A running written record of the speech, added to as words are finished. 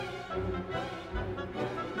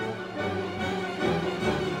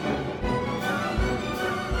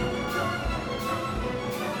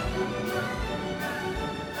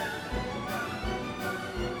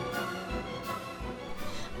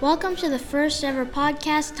Welcome to the first ever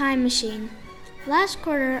podcast Time Machine. Last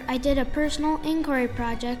quarter, I did a personal inquiry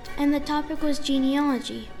project and the topic was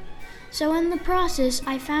genealogy. So in the process,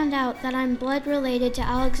 I found out that I'm blood related to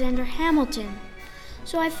Alexander Hamilton.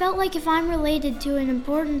 So I felt like if I'm related to an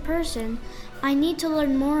important person, I need to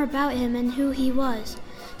learn more about him and who he was.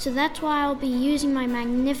 So that's why I'll be using my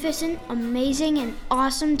magnificent, amazing, and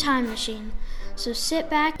awesome time machine. So sit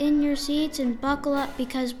back in your seats and buckle up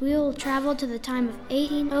because we will travel to the time of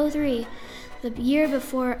 1803, the year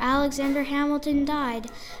before Alexander Hamilton died,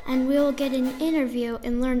 and we will get an interview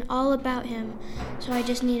and learn all about him. So I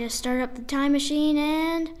just need to start up the time machine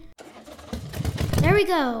and... there we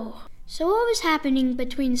go! So what was happening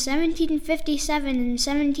between 1757 and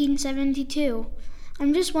 1772?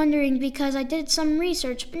 I'm just wondering because I did some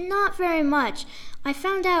research, but not very much. I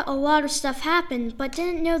found out a lot of stuff happened, but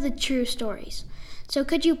didn't know the true stories. So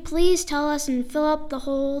could you please tell us and fill up the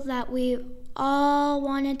hole that we all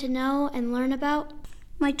wanted to know and learn about?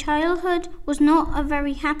 My childhood was not a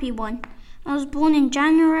very happy one. I was born in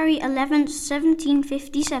January 11th,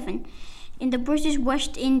 1757, in the British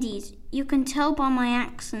West Indies. You can tell by my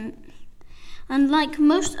accent. Unlike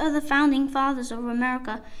most other founding fathers of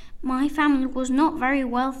America, my family was not very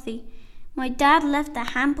wealthy. My dad left the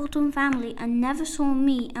Hamilton family and never saw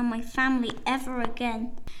me and my family ever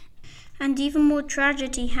again. And even more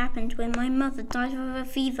tragedy happened when my mother died of a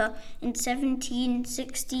fever in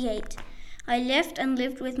 1768. I left and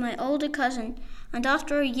lived with my older cousin, and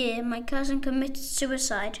after a year my cousin committed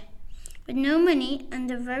suicide. With no money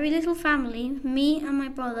and a very little family, me and my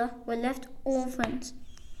brother were left orphans.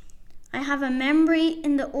 I have a memory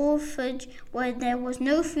in the orphanage where there was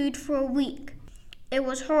no food for a week. It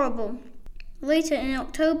was horrible. Later in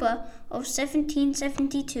October of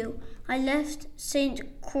 1772, I left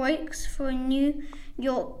St. Croix for New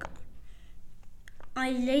York.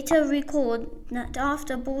 I later recalled that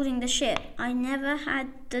after boarding the ship, I never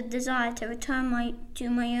had the desire to return to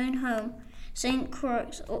my own home, St.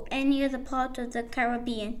 Croix, or any other part of the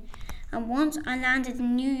Caribbean. And once I landed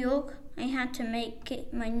in New York, I had to make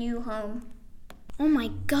it my new home. Oh my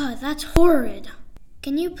God, that's horrid.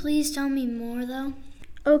 Can you please tell me more, though?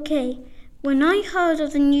 Okay, when I heard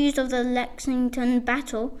of the news of the Lexington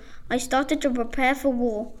battle, I started to prepare for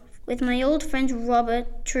war with my old friend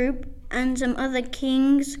Robert Troop and some other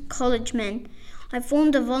King's College men. I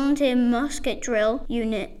formed a volunteer musket drill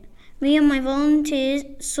unit. Me and my volunteers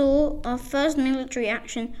saw our first military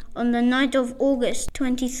action on the night of August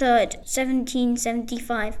 23rd,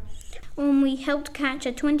 1775. When we helped catch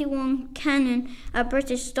a 21 cannon at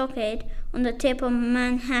British stockade on the tip of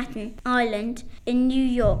Manhattan Island in New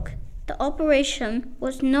York. The operation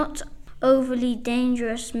was not overly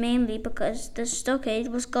dangerous, mainly because the stockade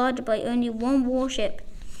was guarded by only one warship.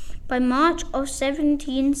 By March of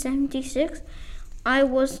 1776, I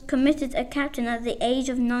was committed a captain at the age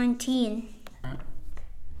of 19.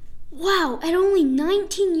 Wow, at only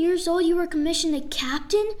 19 years old you were commissioned a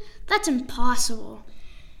captain? That's impossible.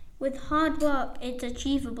 With hard work, it's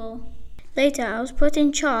achievable. Later, I was put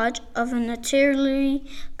in charge of an artillery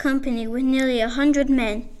company with nearly 100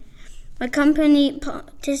 men. My company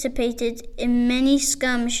participated in many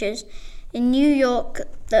skirmishes in New York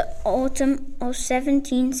the autumn of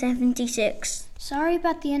 1776. Sorry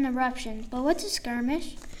about the interruption, but what's a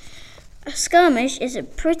skirmish? A skirmish is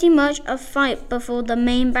pretty much a fight before the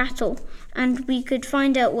main battle, and we could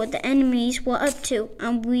find out what the enemies were up to,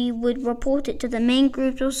 and we would report it to the main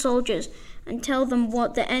group of soldiers and tell them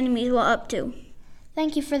what the enemies were up to.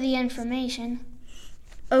 Thank you for the information.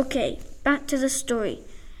 Okay, back to the story.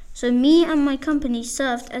 So me and my company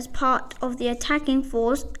served as part of the attacking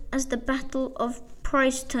force as the Battle of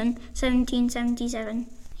Princeton, 1777.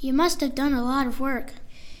 You must have done a lot of work.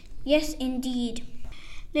 Yes, indeed.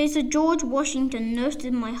 Later, George Washington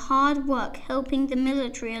noticed my hard work helping the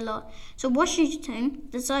military a lot, so Washington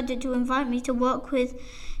decided to invite me to work with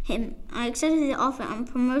him. I accepted the offer and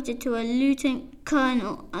promoted to a lieutenant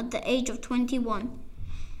colonel at the age of 21.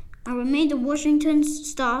 I remained in Washington's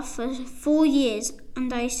staff for 4 years,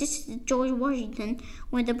 and I assisted George Washington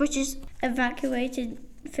when the British evacuated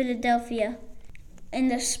Philadelphia in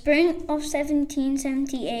the spring of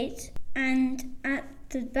 1778 and at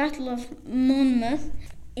the Battle of Monmouth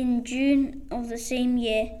in June of the same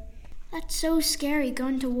year. That's so scary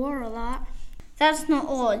going to war a lot. That's not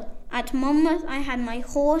all. At Monmouth, I had my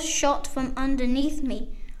horse shot from underneath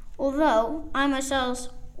me, although I myself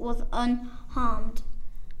was unharmed.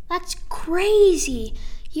 That's crazy!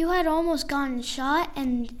 You had almost gotten shot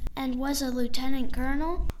and was a lieutenant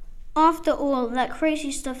colonel? After all that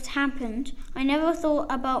crazy stuff happened, I never thought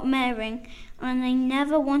about marrying, and I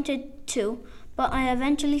never wanted to. but I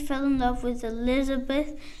eventually fell in love with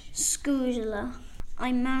Elizabeth Schuyler.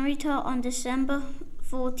 I married her on December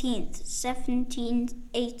 14th,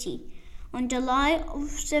 1780. On July of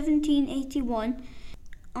 1781,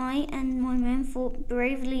 I and my men fought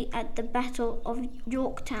bravely at the Battle of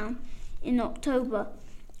Yorktown in October,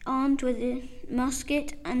 armed with a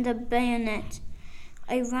musket and a bayonet.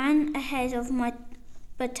 I ran ahead of my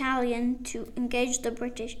battalion to engage the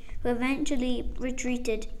British, who eventually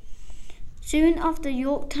retreated. Soon after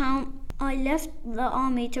Yorktown, I left the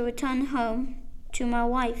army to return home to my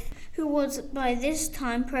wife, who was by this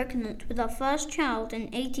time pregnant with our first child in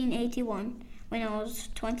 1881, when I was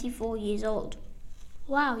 24 years old.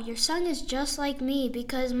 Wow, your son is just like me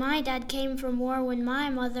because my dad came from war when my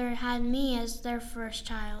mother had me as their first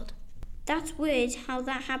child. That's weird how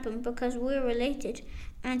that happened because we're related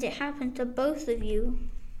and it happened to both of you.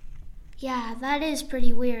 Yeah, that is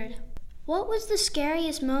pretty weird. What was the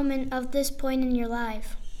scariest moment of this point in your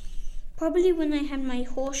life? Probably when I had my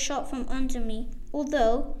horse shot from under me,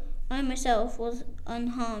 although I myself was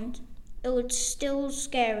unharmed. It was still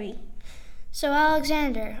scary. So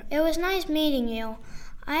Alexander, it was nice meeting you.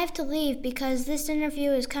 I have to leave because this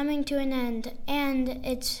interview is coming to an end and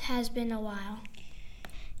it has been a while.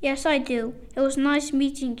 Yes, I do. It was nice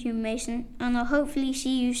meeting you, Mason, and I'll hopefully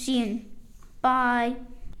see you soon. Bye.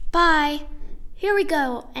 Bye. Here we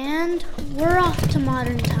go, and we're off to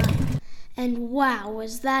modern time. And wow,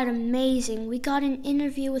 was that amazing. We got an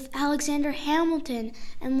interview with Alexander Hamilton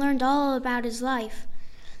and learned all about his life.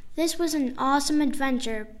 This was an awesome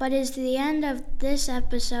adventure, but is the end of this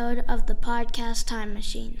episode of the podcast Time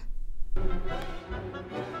Machine.